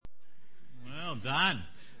Well done.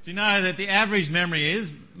 Do you know that the average memory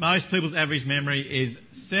is, most people's average memory is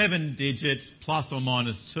 7 digits plus or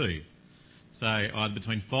minus 2. So either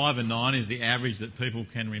between 5 and 9 is the average that people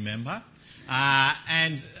can remember.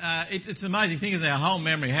 It's an amazing thing, is our whole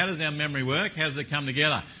memory. How does our memory work? How does it come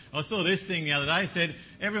together? I saw this thing the other day, said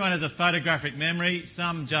everyone has a photographic memory,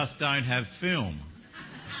 some just don't have film.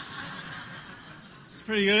 It's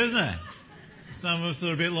pretty good, isn't it? Some of us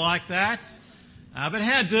are a bit like that. But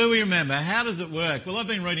how do we remember? How does it work? Well, I've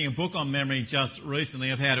been reading a book on memory just recently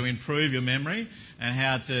of how to improve your memory and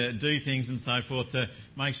how to do things and so forth to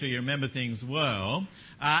make sure you remember things well.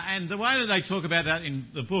 And the way that they talk about that in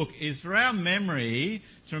the book is for our memory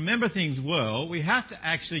to remember things well, we have to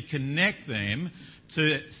actually connect them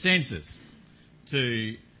to senses,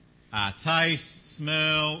 to taste,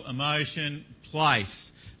 smell, emotion,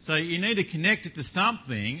 place. So you need to connect it to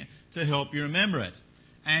something to help you remember it.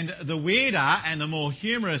 And the weirder and the more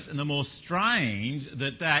humorous and the more strange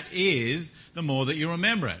that is, the more that you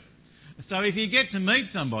remember it. So if you get to meet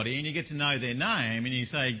somebody and you get to know their name and you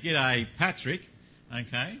say, "G'day, Patrick,"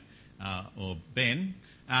 okay, or Ben,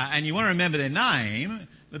 and you want to remember their name,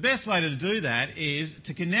 the best way to do that is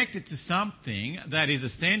to connect it to something that is a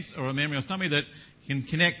sense or a memory or something that can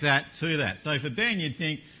connect that to that. So for Ben, you'd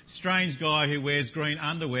think, strange guy who wears green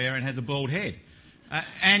underwear and has a bald head.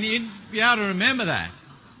 And you'd be able to remember that.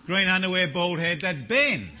 Green underwear, bald head, that's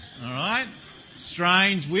Ben, all right?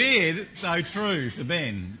 Strange, weird, though true for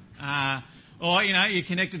Ben. Or, you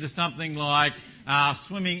connect it to something like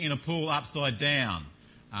swimming in a pool upside down,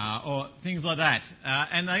 or things like that.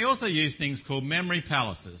 And they also use things called memory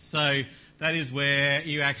palaces. So that is where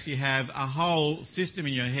you actually have a whole system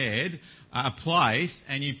in your head, a place,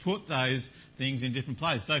 and you put those things in different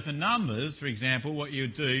places. So for numbers, for example, what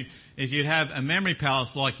you'd do is you'd have a memory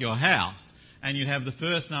palace like your house, and you'd have the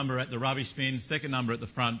first number at the rubbish bin, second number at the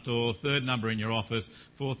front door, third number in your office,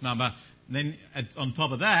 fourth number. And then on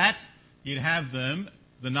top of that, you'd have the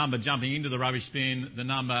number jumping into the rubbish bin, the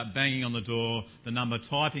number banging on the door, the number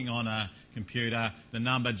typing on a computer, the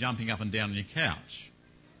number jumping up and down on your couch.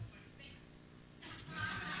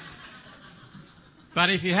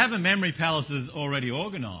 But if you have a memory palaces already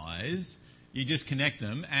organised, you just connect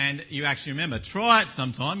them and you actually remember. Try it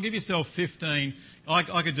sometime. Give yourself 15. I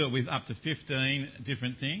could do it with up to 15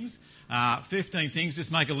 different things. 15 things.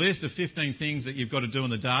 Just make a list of 15 things that you've got to do in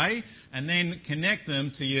the day and then connect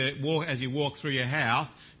them to as you walk through your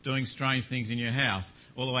house, doing strange things in your house,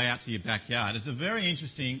 all the way out to your backyard. It's a very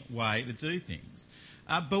interesting way to do things.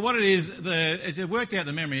 But what it is, as it worked out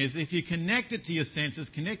the memory, is if you connect it to your senses,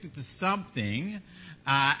 connect it to something,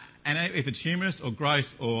 and if it's humorous or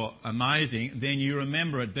gross or amazing, then you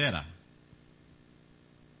remember it better.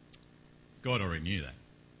 God already knew that.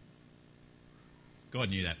 God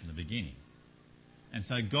knew that from the beginning. And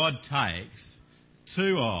so God takes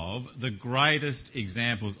two of the greatest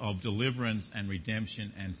examples of deliverance and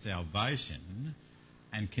redemption and salvation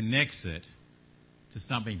and connects it to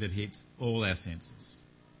something that hits all our senses.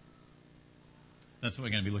 That's what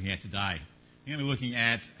we're going to be looking at today. We're going to be looking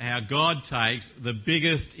at how God takes the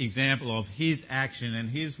biggest example of his action and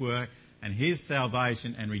his work and his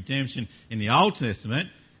salvation and redemption in the Old Testament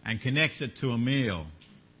and connects it to a meal.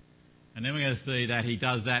 And then we're going to see that he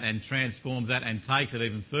does that and transforms that and takes it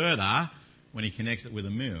even further when he connects it with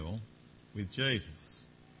a meal with Jesus.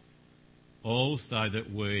 All so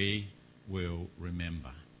that we will remember.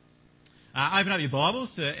 Open up your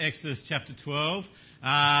Bibles to Exodus chapter 12.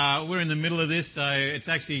 We're in the middle of this, so it's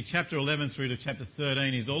actually chapter 11 through to chapter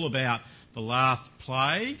 13 is all about the last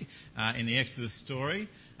plague in the Exodus story.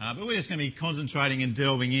 But we're just going to be concentrating and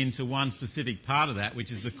delving into one specific part of that,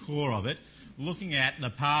 which is the core of it, looking at the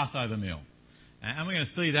Passover meal. And we're going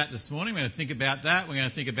to see that this morning. We're going to think about that. We're going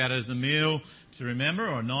to think about it as a meal to remember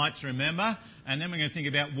or a night to remember. And then we're going to think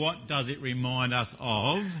about what does it remind us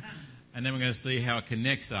of. And then we're going to see how it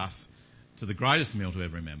connects us to the greatest meal to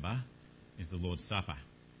ever remember is the Lord's Supper,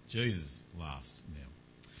 Jesus' last meal.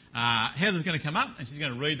 Heather's going to come up and she's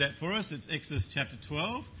going to read that for us. It's Exodus chapter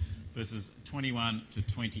 12, verses 21 to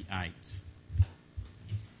 28.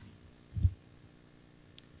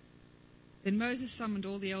 Then Moses summoned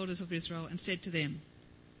all the elders of Israel and said to them,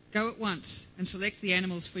 "Go at once and select the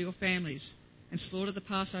animals for your families and slaughter the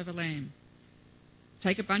Passover lamb.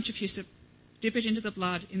 Take a bunch of hyssop, dip it into the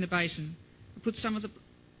blood in the basin, and put some of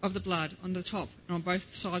the blood on the top and on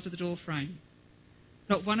both sides of the door frame.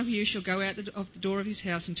 Not one of you shall go out of the door of his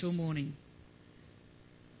house until morning.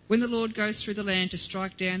 When the Lord goes through the land to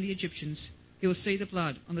strike down the Egyptians, he will see the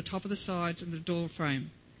blood on the top of the sides of the door frame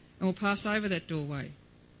and will pass over that doorway,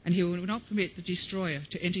 and he will not permit the destroyer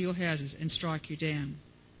to enter your houses and strike you down.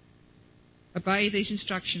 Obey these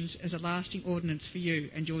instructions as a lasting ordinance for you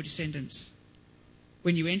and your descendants.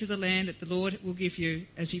 When you enter the land that the Lord will give you,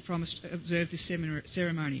 as he promised, observe this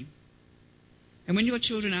ceremony. And when your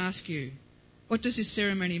children ask you, what does this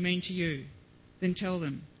ceremony mean to you? Then tell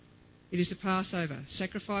them, it is the Passover,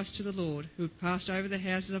 sacrificed to the Lord, who passed over the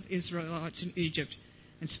houses of Israelites in Egypt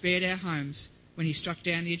and spared our homes when he struck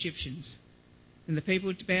down the Egyptians. And the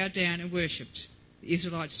people bowed down and worshipped. The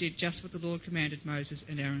Israelites did just what the Lord commanded Moses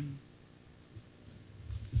and Aaron.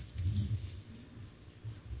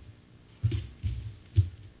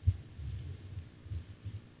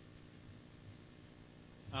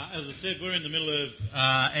 As I said, we're in the middle of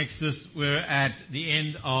Exodus. We're at the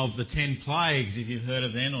end of the 10 plagues, if you've heard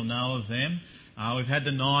of them or know of them. We've had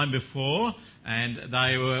the 9 before, and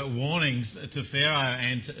they were warnings to Pharaoh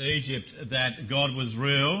and to Egypt that God was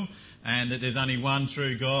real and that there's only one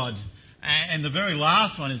true God. And the very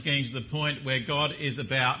last one is getting to the point where God is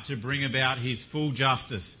about to bring about his full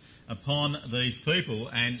justice upon these people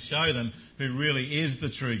and show them who really is the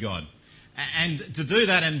true God. And to do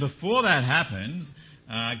that, and before that happens,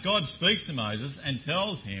 God speaks to Moses and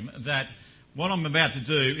tells him that what I'm about to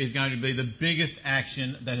do is going to be the biggest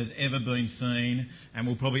action that has ever been seen and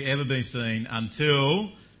will probably ever be seen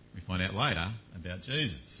until we find out later about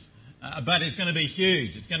Jesus. But it's going to be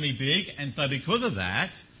huge. It's going to be big. And so because of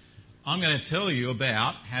that, I'm going to tell you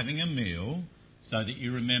about having a meal so that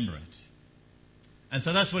you remember it. And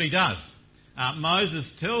so that's what he does.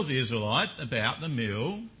 Moses tells the Israelites about the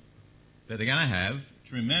meal that they're going to have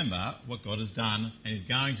to remember what God has done and is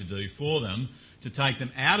going to do for them to take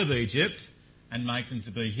them out of Egypt and make them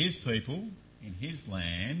to be his people in his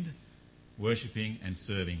land, worshipping and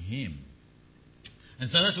serving him. And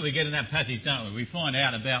so that's what we get in that passage, don't we? We find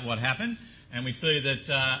out about what happened and we see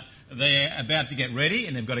that they're about to get ready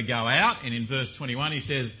and they've got to go out. And in verse 21 he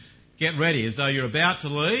says, get ready as though you're about to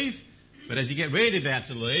leave. But as you get ready about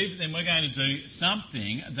to leave, then we're going to do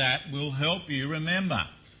something that will help you remember.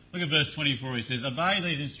 Look at verse 24. He says, obey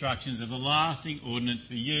these instructions as a lasting ordinance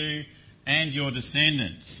for you and your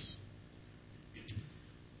descendants.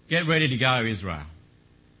 Get ready to go, Israel.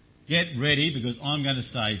 Get ready because I'm going to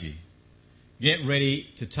save you. Get ready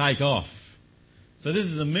to take off. So this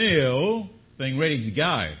is a meal being ready to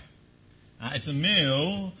go. It's a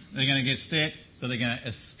meal they're going to get set so they're going to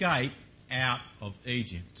escape out of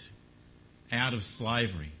Egypt, out of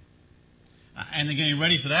slavery. And they're getting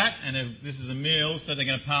ready for that, and this is a meal so they're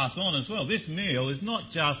going to pass on as well. This meal is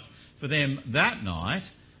not just for them that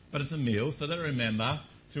night, but it's a meal so they remember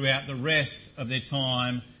throughout the rest of their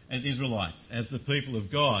time as Israelites, as the people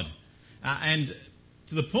of God. And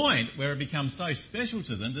to the point where it becomes so special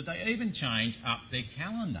to them that they even change up their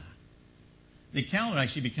calendar. The calendar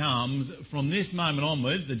actually becomes, from this moment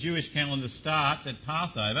onwards, the Jewish calendar starts at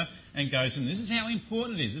Passover and goes from, this is how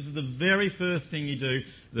important it is. This is the very first thing you do,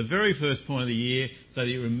 the very first point of the year, so that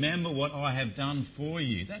you remember what I have done for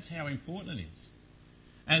you. That's how important it is.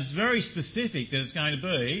 And it's very specific that it's going to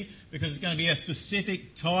be, because it's going to be a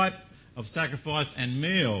specific type of sacrifice and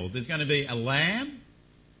meal. There's going to be a lamb,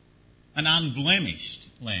 an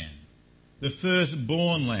unblemished lamb, the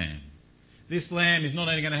firstborn lamb. This lamb is not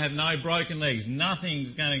only going to have no broken legs,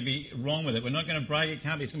 nothing's going to be wrong with it. We're not going to break it,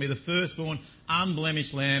 can't be. It's going to be the firstborn,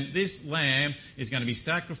 unblemished lamb. This lamb is going to be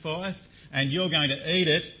sacrificed and you're going to eat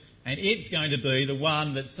it, and it's going to be the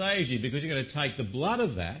one that saves you, because you're going to take the blood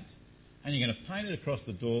of that and you're going to paint it across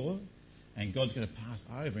the door and God's going to pass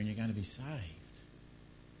over and you're going to be saved.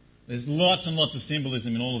 There's lots and lots of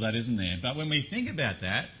symbolism in all of that, isn't there? But when we think about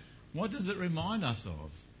that, what does it remind us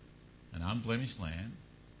of? An unblemished lamb,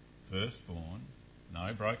 firstborn,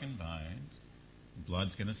 no broken bones,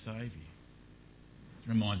 blood's going to save you. It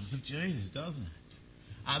reminds us of Jesus, doesn't it?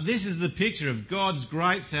 This is the picture of God's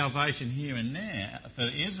great salvation here and now for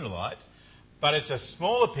the Israelites, but it's a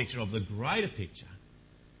smaller picture of the greater picture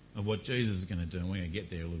of what Jesus is going to do, and we're going to get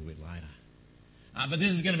there a little bit later. But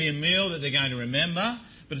this is going to be a meal that they're going to remember,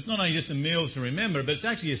 but it's not only just a meal to remember, but it's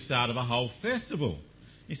actually a start of a whole festival.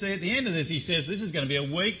 You see, at the end of this, he says this is going to be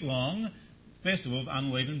a week-long festival of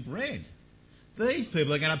unleavened bread. These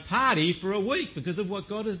people are going to party for a week because of what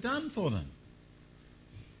God has done for them.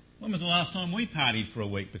 When was the last time we partied for a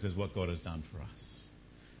week because of what God has done for us?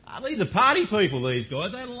 These are party people, these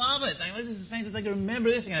guys. They love it. They this is fantastic. They can remember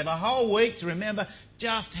this. They're going to have a whole week to remember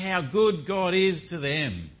just how good God is to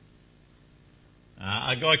them.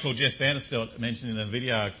 A guy called Jeff Vanderstelt mentioned in a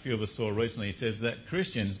video a few of us saw recently, he says that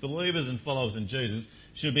Christians, believers and followers in Jesus,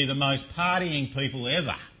 should be the most partying people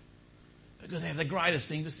ever, because they have the greatest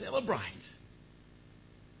thing to celebrate.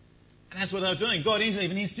 And that's what they were doing. God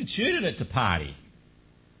even instituted it to party.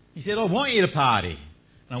 He said, I want you to party.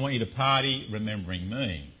 And I want you to party remembering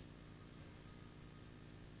me.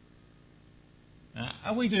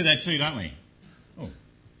 We do that too, don't we? Oh,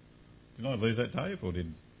 did I lose that, Dave, or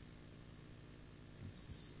did... Let's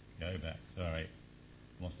just go back. Sorry,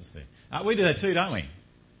 lost us there. We do that too, don't we?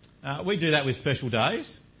 We do that with special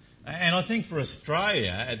days. And I think for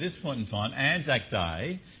Australia, at this point in time, Anzac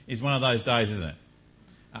Day is one of those days, isn't it?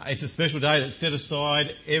 It's a special day that's set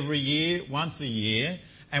aside every year, once a year,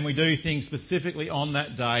 and we do things specifically on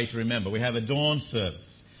that day to remember. We have a dawn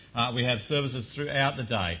service. We have services throughout the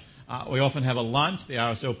day. We often have a lunch. The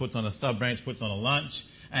RSL puts on a sub-branch, puts on a lunch,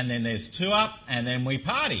 and then there's two up, and then we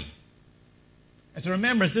party. It's a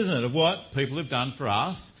remembrance, isn't it, of what people have done for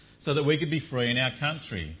us so that we could be free in our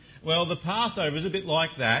country. Well, the Passover is a bit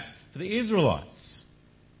like that for the Israelites.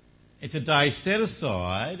 It's a day set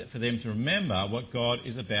aside for them to remember what God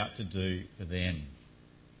is about to do for them.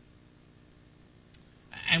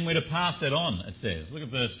 And we're to pass that on, it says. Look at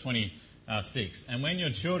verse 26. And when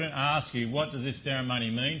your children ask you, what does this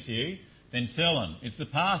ceremony mean to you? Then tell them, it's the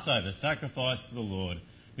Passover sacrifice to the Lord,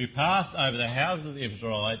 who passed over the houses of the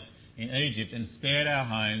Israelites in Egypt and spared our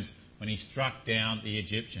homes when he struck down the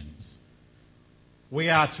Egyptians. We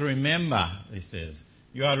are to remember, he says,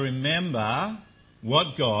 you are to remember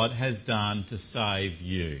what God has done to save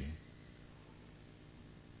you.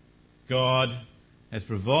 God has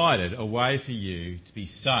provided a way for you to be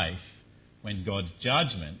safe when God's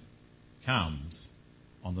judgment comes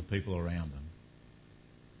on the people around them.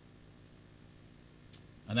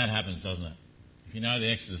 And that happens, doesn't it? If you know the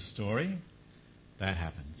Exodus story, that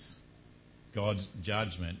happens. God's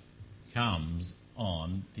judgment comes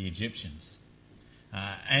on the Egyptians.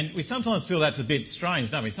 And we sometimes feel that's a bit strange,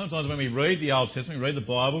 don't we? Sometimes when we read the Old Testament, we read the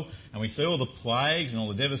Bible, and we see all the plagues and all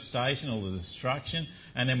the devastation, all the destruction,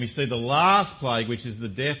 and then we see the last plague, which is the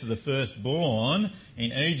death of the firstborn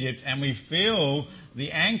in Egypt, and we feel the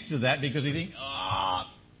angst of that because we think,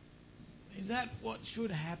 is that what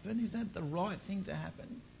should happen? Is that the right thing to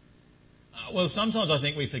happen? Well, sometimes I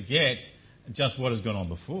think we forget just what has gone on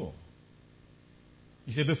before.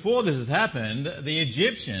 You see, before this has happened, the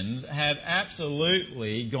Egyptians have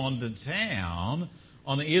absolutely gone to town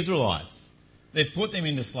on the Israelites. They've put them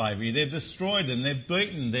into slavery, they've destroyed them, they've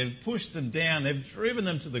beaten, they've pushed them down, they've driven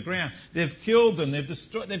them to the ground, they've killed them, they've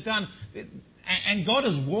destroyed, they've done... And God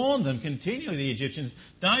has warned them continually, the Egyptians,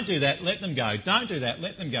 don't do that, let them go. Don't do that,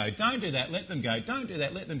 let them go. Don't do that, let them go. Don't do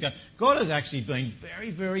that, let them go. God has actually been very,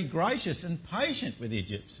 very gracious and patient with the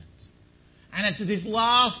Egyptians. And it's at this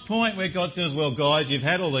last point where God says, well, guys, you've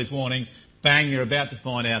had all these warnings. Bang, you're about to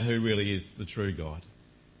find out who really is the true God.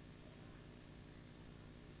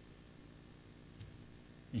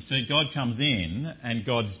 You see, God comes in and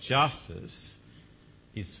God's justice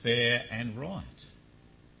is fair and right.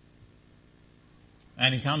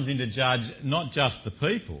 And he comes in to judge not just the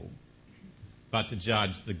people, but to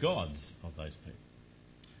judge the gods of those people.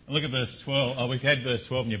 And look at verse 12. We've had verse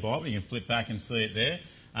 12 in your Bible. You can flip back and see it there.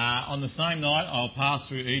 On the same night I'll pass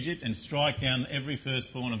through Egypt and strike down every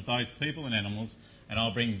firstborn of both people and animals, and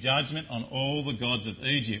I'll bring judgment on all the gods of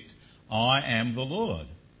Egypt. I am the Lord.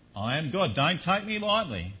 I am God. Don't take me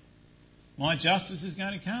lightly. My justice is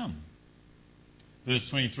going to come. Verse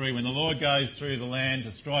 23, when the Lord goes through the land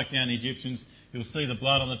to strike down the Egyptians, he'll see the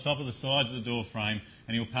blood on the top of the sides of the door frame,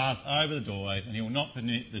 and he'll pass over the doorways, and he will not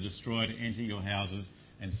permit the destroyer to enter your houses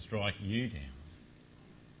and strike you down.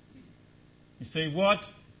 You see, what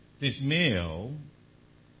this meal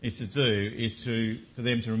is to do is for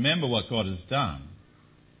them to remember what God has done,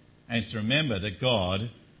 and it's to remember that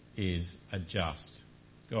God is a just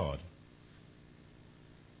God.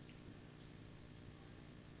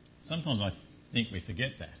 Sometimes I think we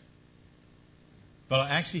forget that. But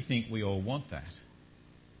I actually think we all want that.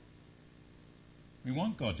 We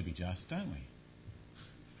want God to be just, don't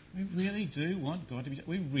we? We really do want God to be just.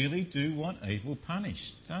 We really do want evil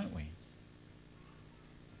punished, don't we?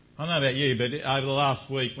 I don't know about you, but over the last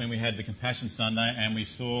week when we had the Compassion Sunday and we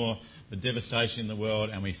saw the devastation in the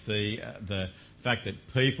world and we see the fact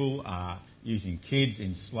that people are using kids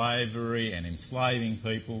in slavery and enslaving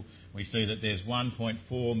people, we see that there's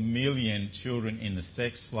 1.4 million children in the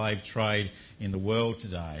sex slave trade in the world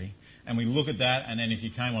today. And we look at that, and then if you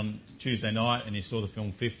came on Tuesday night and you saw the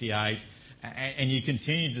film 58, and you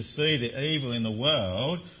continue to see the evil in the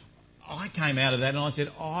world, I came out of that and I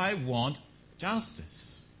said, I want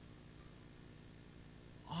justice.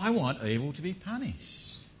 I want evil to be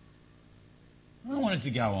punished. I don't want it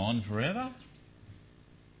to go on forever.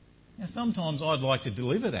 Now, sometimes I'd like to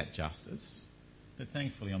deliver that justice, but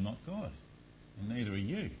thankfully I'm not God, and neither are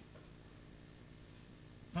you.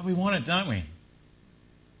 But we want it, don't we?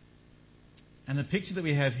 And the picture that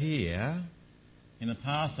we have here in the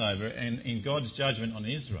Passover and in God's judgment on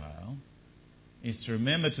Israel is to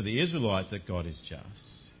remember to the Israelites that God is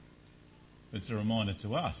just. It's a reminder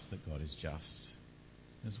to us that God is just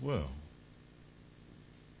as well.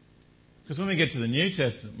 Because when we get to the New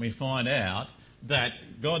Testament, we find out that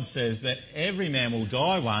God says that every man will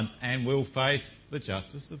die once and will face the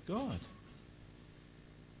justice of God.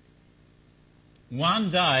 One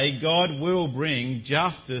day, God will bring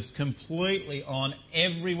justice completely on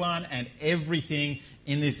everyone and everything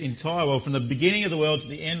in this entire world. From the beginning of the world to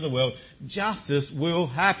the end of the world, justice will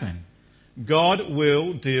happen. God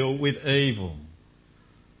will deal with evil.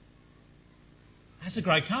 That's a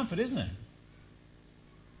great comfort, isn't it?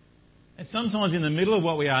 And sometimes in the middle of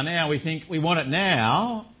what we are now, we think we want it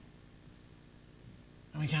now,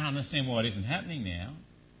 and we can't understand why it isn't happening now.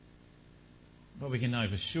 But we can know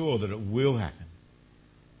for sure that it will happen.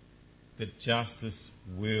 That justice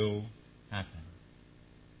will happen.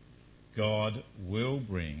 God will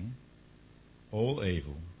bring all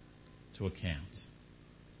evil to account.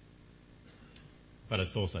 But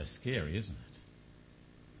it's also scary, isn't it?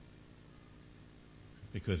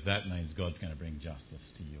 Because that means God's going to bring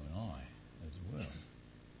justice to you and I as well.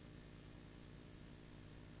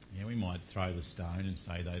 Yeah, we might throw the stone and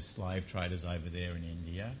say those slave traders over there in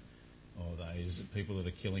India, or those people that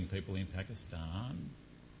are killing people in Pakistan.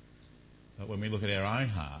 But when we look at our own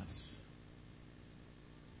hearts,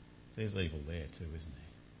 there's evil there too, isn't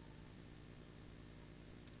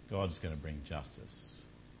there? God's going to bring justice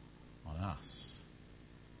on us.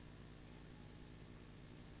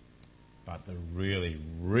 But the really,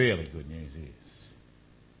 really good news is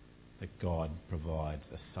that God provides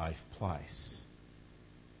a safe place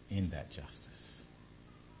in that justice.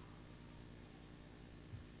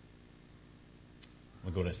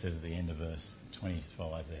 Look what it says at the end of verse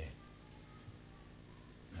 25 there.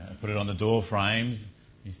 Put it on the door frames.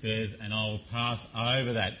 He says, and I will pass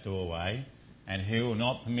over that doorway, and he will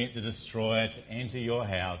not permit the destroyer to enter your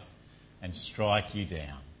house and strike you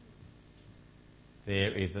down.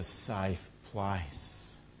 There is a safe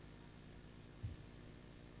place.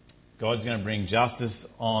 God's going to bring justice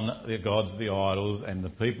on the gods of the idols and the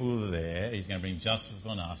people that are there. He's going to bring justice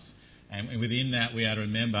on us. And within that we are to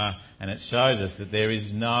remember, and it shows us that there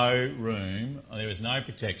is no room, there is no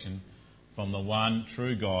protection from the one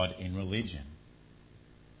true God in religion.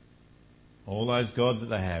 All those gods that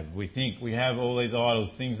they have. We think we have all these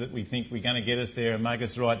idols, things that we think we're going to get us there and make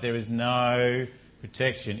us right. There is no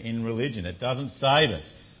protection in religion. It doesn't save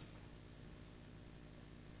us.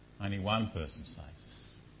 Only one person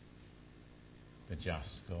saves. The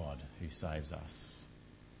just God who saves us.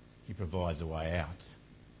 He provides a way out.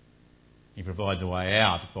 He provides a way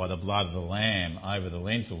out by the blood of the Lamb over the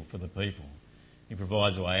lintel for the people. He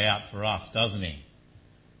provides a way out for us, doesn't he?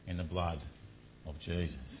 In the blood of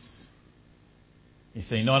Jesus. You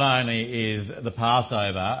see, not only is the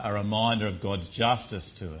Passover a reminder of God's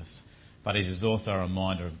justice to us, but it is also a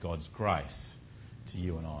reminder of God's grace to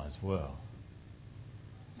you and I as well.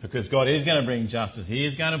 Because God is going to bring justice. He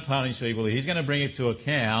is going to punish evil. He's going to bring it to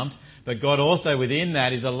account. But God also within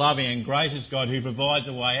that is a loving and gracious God who provides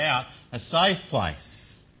a way out, a safe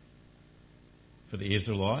place for the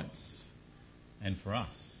Israelites and for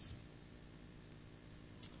us.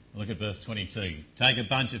 Look at verse 22. Take a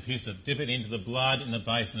bunch of hyssop, dip it into the blood in the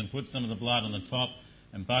basin, and put some of the blood on the top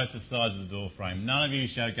and both the sides of the door frame. None of you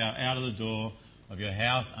shall go out of the door of your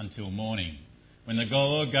house until morning. When the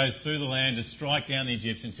Lord goes through the land to strike down the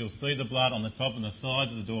Egyptians, he'll see the blood on the top and the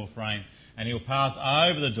sides of the door frame, and he'll pass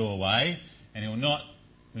over the doorway, and he'll not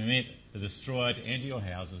permit the destroyer to enter your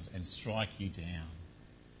houses and strike you down.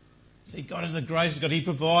 See, God is a gracious God. He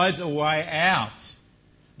provides a way out.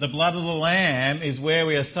 The blood of the Lamb is where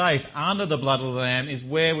we are safe. Under the blood of the Lamb is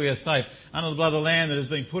where we are safe. Under the blood of the Lamb that has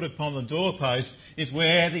been put upon the doorpost is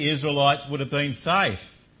where the Israelites would have been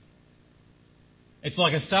safe. It's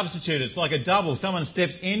like a substitute. It's like a double. Someone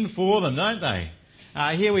steps in for them, don't they?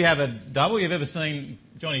 Here we have a double. You've ever seen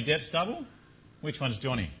Johnny Depp's double? Which one's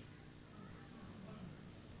Johnny?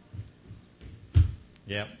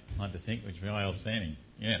 Yep, I had to think which way I was standing.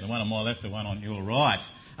 Yeah, the one on my left, the one on your right.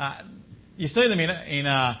 You see them in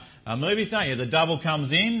movies, don't you? The double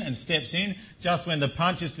comes in and steps in just when the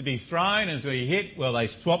punch is to be thrown, as we hit, well, they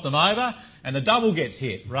swap them over, and the double gets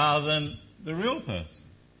hit rather than the real person.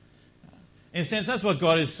 In a sense, that's what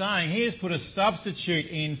God is saying. He has put a substitute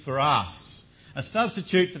in for us, a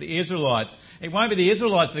substitute for the Israelites. It won't be the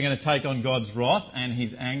Israelites that are going to take on God's wrath and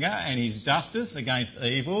his anger and his justice against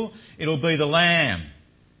evil. It'll be the Lamb.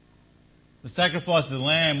 The sacrifice of the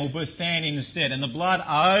Lamb will stand instead. And the blood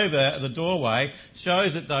over the doorway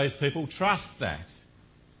shows that those people trust that.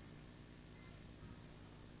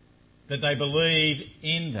 That they believe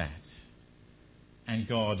in that. And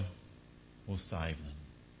God will save them.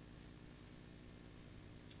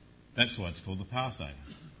 That's why it's called the Passover.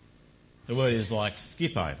 The word is like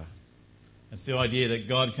skip over. It's the idea that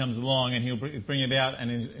God comes along and he'll bring about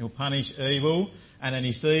and he'll punish evil, and then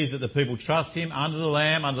he sees that the people trust him under the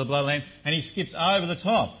Lamb, under the blood of the Lamb, and he skips over the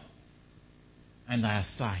top. And they are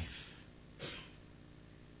safe.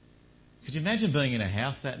 Could you imagine being in a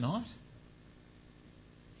house that night?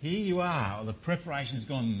 Here you are, the preparation's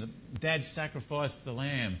gone, Dad sacrificed the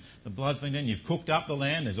lamb, the blood's been done, you've cooked up the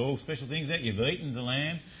lamb, there's all special things there, you've eaten the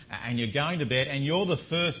lamb, and you're going to bed, and you're the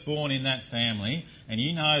firstborn in that family, and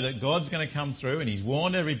you know that God's going to come through, and he's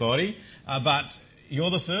warned everybody, but you're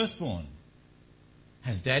the firstborn.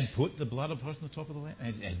 Has Dad put the blood upon the top of the lamb?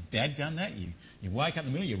 Has Dad done that? You wake up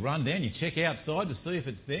in the middle, you run down, you check outside to see if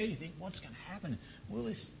it's there, you think, what's going to happen?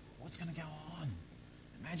 What's going to go on?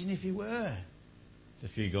 Imagine if you were.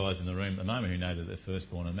 There's a few guys in the room at the moment who know that they're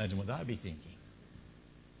firstborn. Imagine what they'd be thinking.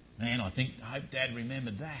 Man, I hope Dad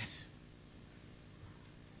remembered that.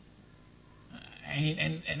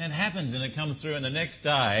 And it happens and it comes through, and the next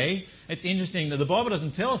day, it's interesting that the Bible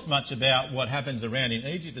doesn't tell us much about what happens around in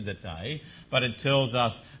Egypt at that day, but it tells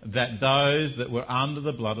us that those that were under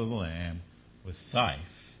the blood of the Lamb were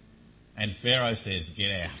safe. And Pharaoh says,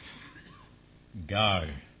 get out. Go.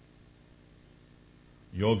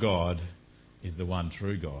 Your God is the one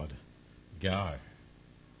true God. Go.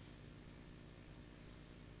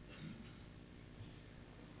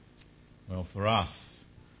 Well, for us,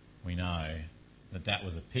 we know that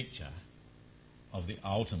was a picture of the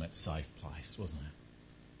ultimate safe place, wasn't it?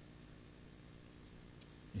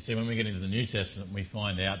 You see, when we get into the New Testament, we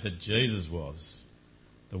find out that Jesus was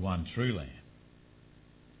the one true Lamb.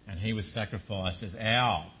 And he was sacrificed as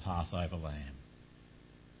our Passover lamb.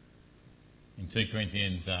 In 2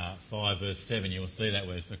 Corinthians 5 verse 7, you will see that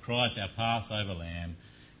word. For Christ, our Passover lamb,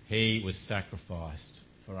 he was sacrificed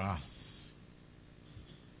for us.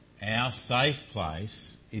 Our safe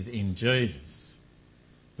place is in Jesus.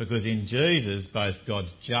 Because in Jesus, both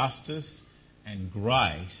God's justice and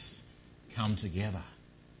grace come together.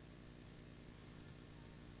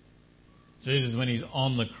 Jesus, when he's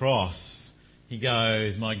on the cross, he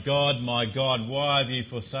goes, my God, why have you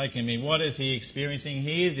forsaken me? What is he experiencing?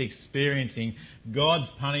 He is experiencing God's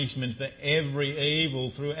punishment for every evil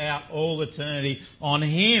throughout all eternity on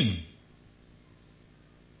him.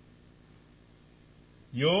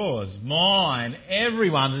 Yours, mine,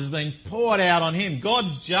 everyone's is being poured out on him.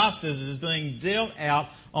 God's justice is being dealt out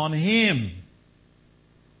on him.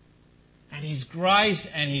 And his grace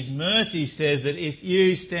and his mercy says that if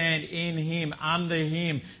you stand in him, under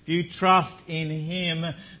him, if you trust in him,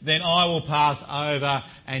 then I will pass over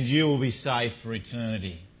and you will be safe for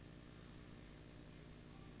eternity.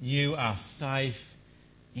 You are safe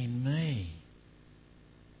in me.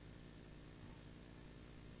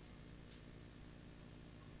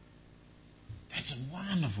 That's a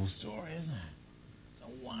wonderful story, isn't it? It's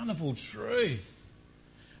a wonderful truth.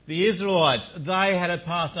 The Israelites, they had it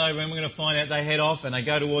passed over, and we're going to find out they head off and they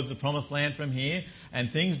go towards the promised land from here,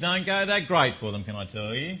 and things don't go that great for them, can I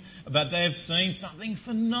tell you? But they've seen something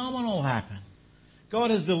phenomenal happen. God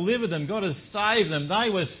has delivered them. God has saved them. They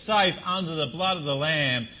were safe under the blood of the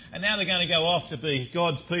Lamb, and now they're going to go off to be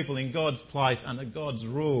God's people in God's place under God's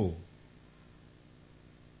rule.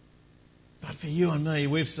 But for you and me,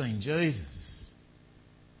 we've seen Jesus,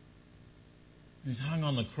 who's hung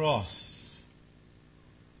on the cross.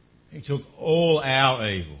 He took all our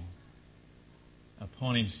evil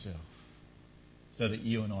upon himself so that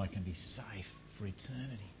you and I can be safe for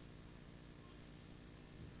eternity.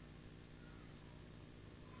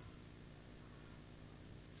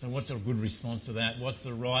 So what's a good response to that? What's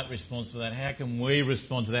the right response to that? How can we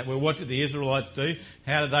respond to that? Well, what did the Israelites do?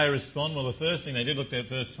 How did they respond? Well, the first thing they did, look at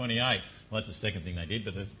verse 28. Well, that's the second thing they did,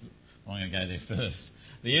 but I'm going to go there first.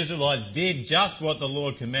 The Israelites did just what the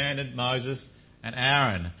Lord commanded Moses and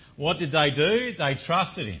Aaron. What did they do? They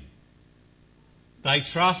trusted him. They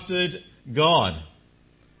trusted God.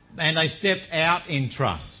 And they stepped out in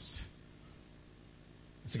trust.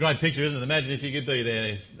 It's a great picture, isn't it? Imagine if you could be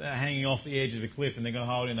there hanging off the edge of a cliff and they're going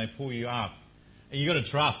to hold you and they pull you up. And you've got to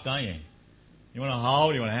trust, don't you? You want to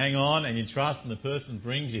hold, you want to hang on, and you trust, and the person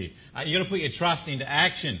brings you. You've got to put your trust into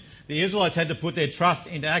action. The Israelites had to put their trust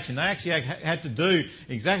into action. They actually had to do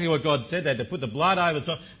exactly what God said. They had to put the blood over the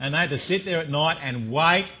top, and they had to sit there at night and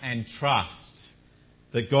wait and trust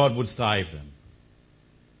that God would save them.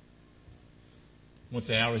 What's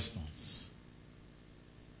our response?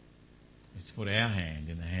 Is to put our hand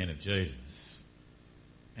in the hand of Jesus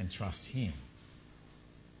and trust him.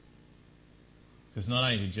 Because not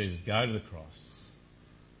only did Jesus go to the cross,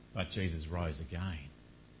 but Jesus rose again.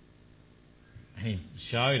 And he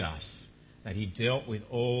showed us that he dealt with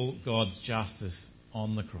all God's justice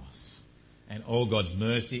on the cross, and all God's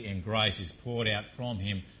mercy and grace is poured out from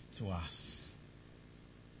him to us.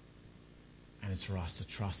 And it's for us to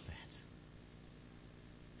trust that.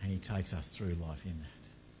 And he takes us through life in that.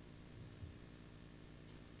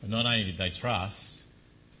 But not only did they trust,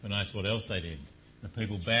 but notice what else they did. The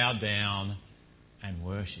people bowed down and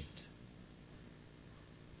worshipped.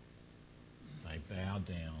 They bowed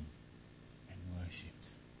down and worshipped.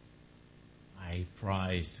 They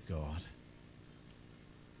praised God.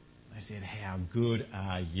 They said, "How good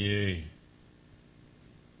are you?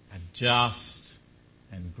 A just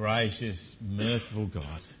and gracious, merciful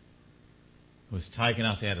God who has taken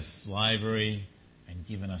us out of slavery and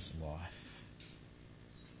given us life."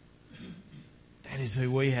 That is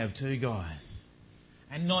who we have too, guys.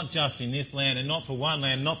 And not just in this land, and not for one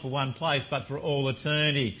land, not for one place, but for all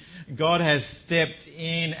eternity. God has stepped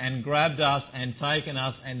in and grabbed us and taken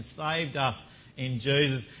us and saved us in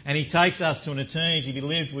Jesus. And he takes us to an eternity to be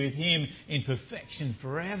lived with him in perfection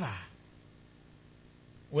forever,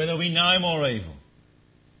 where there will be no more evil,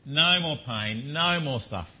 no more pain, no more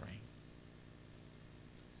suffering.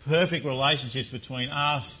 Perfect relationships between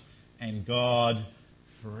us and God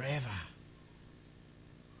forever.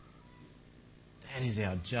 That is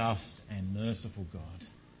our just and merciful God.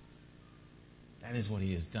 That is what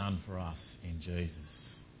he has done for us in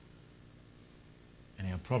Jesus. And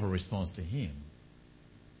our proper response to him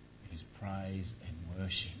is praise and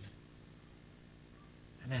worship.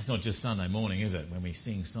 And that's not just Sunday morning, is it, when we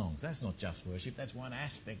sing songs? That's not just worship. That's one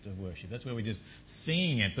aspect of worship. That's where we're just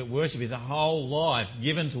singing it. But worship is a whole life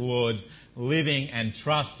given towards living and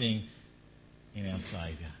trusting in our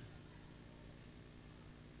Saviour.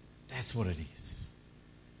 That's what it is.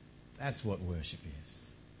 That's what worship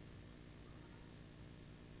is.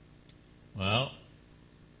 Well,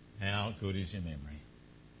 how good is your memory?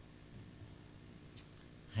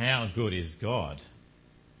 How good is God,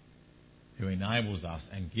 who enables us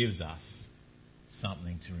and gives us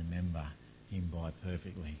something to remember him by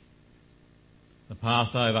perfectly. The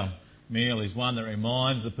Passover meal is one that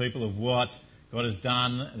reminds the people of what God has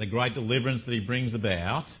done, the great deliverance that he brings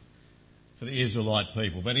about for the Israelite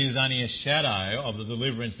people. But it is only a shadow of the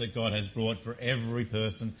deliverance that God has brought for every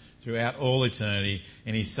person throughout all eternity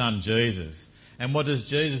in his Son Jesus. And what does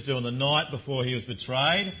Jesus do on the night before he was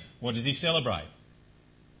betrayed? What does he celebrate?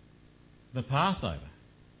 The Passover.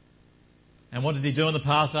 And what does he do on the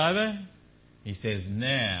Passover? He says,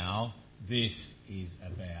 "Now this is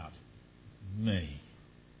about me."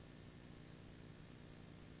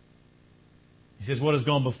 He says, what has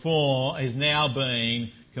gone before is now being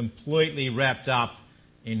completely wrapped up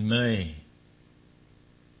in me.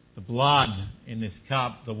 The blood in this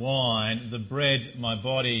cup, the wine, the bread, my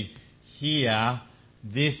body here,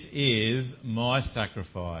 this is my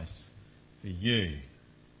sacrifice for you.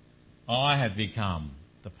 I have become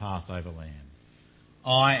the Passover lamb.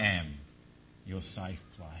 I am your safe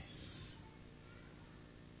place.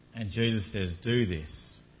 And Jesus says, do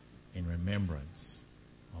this in remembrance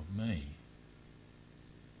of me.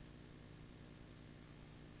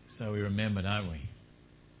 So we remember, don't we?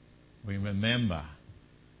 We remember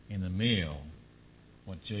in the meal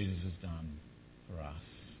what Jesus has done for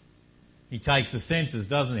us. He takes the senses,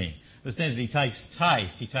 doesn't he? The senses, he takes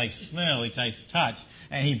taste, he takes smell, he takes touch,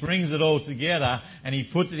 and he brings it all together and he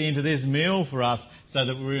puts it into this meal for us so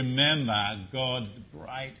that we remember God's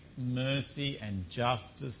great mercy and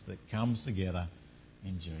justice that comes together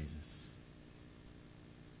in Jesus.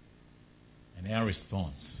 And our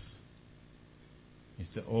response is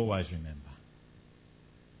to always remember,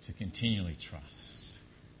 to continually trust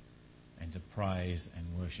and to praise and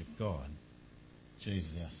worship God,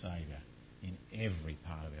 Jesus our Saviour, in every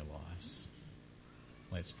part of our lives.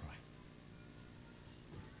 Let's pray.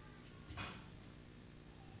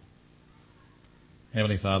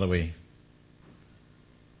 Heavenly Father, I'll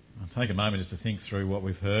take a moment just to think through what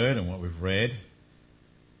we've heard and what we've read.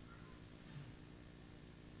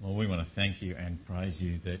 Lord, we want to thank you and praise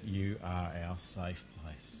you that you are our safe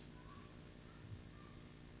place.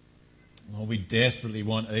 Lord, we desperately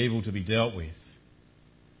want evil to be dealt with.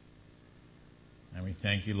 And we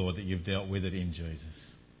thank you, Lord, that you've dealt with it in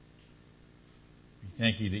Jesus. We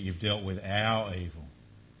thank you that you've dealt with our evil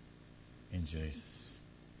in Jesus.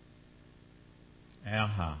 Our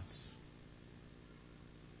hearts.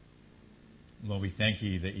 Lord, we thank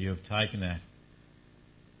you that you have taken that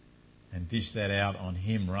and dished that out on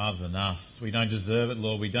him rather than us. We don't deserve it,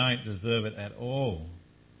 Lord. We don't deserve it at all.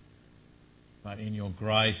 But in your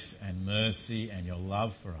grace and mercy and your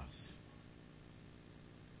love for us,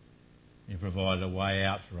 you provided a way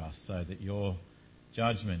out for us so that your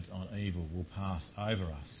judgment on evil will pass over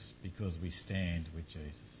us because we stand with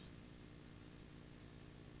Jesus.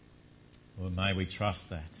 Lord, may we trust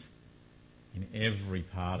that in every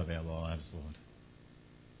part of our lives, Lord.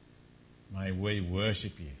 May we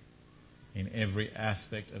worship you in every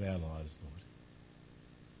aspect of our lives, Lord,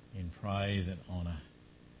 in praise and honour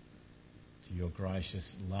to your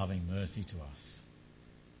gracious, loving mercy to us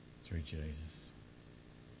through Jesus.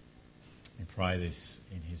 We pray this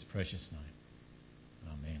in his precious name.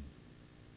 Amen.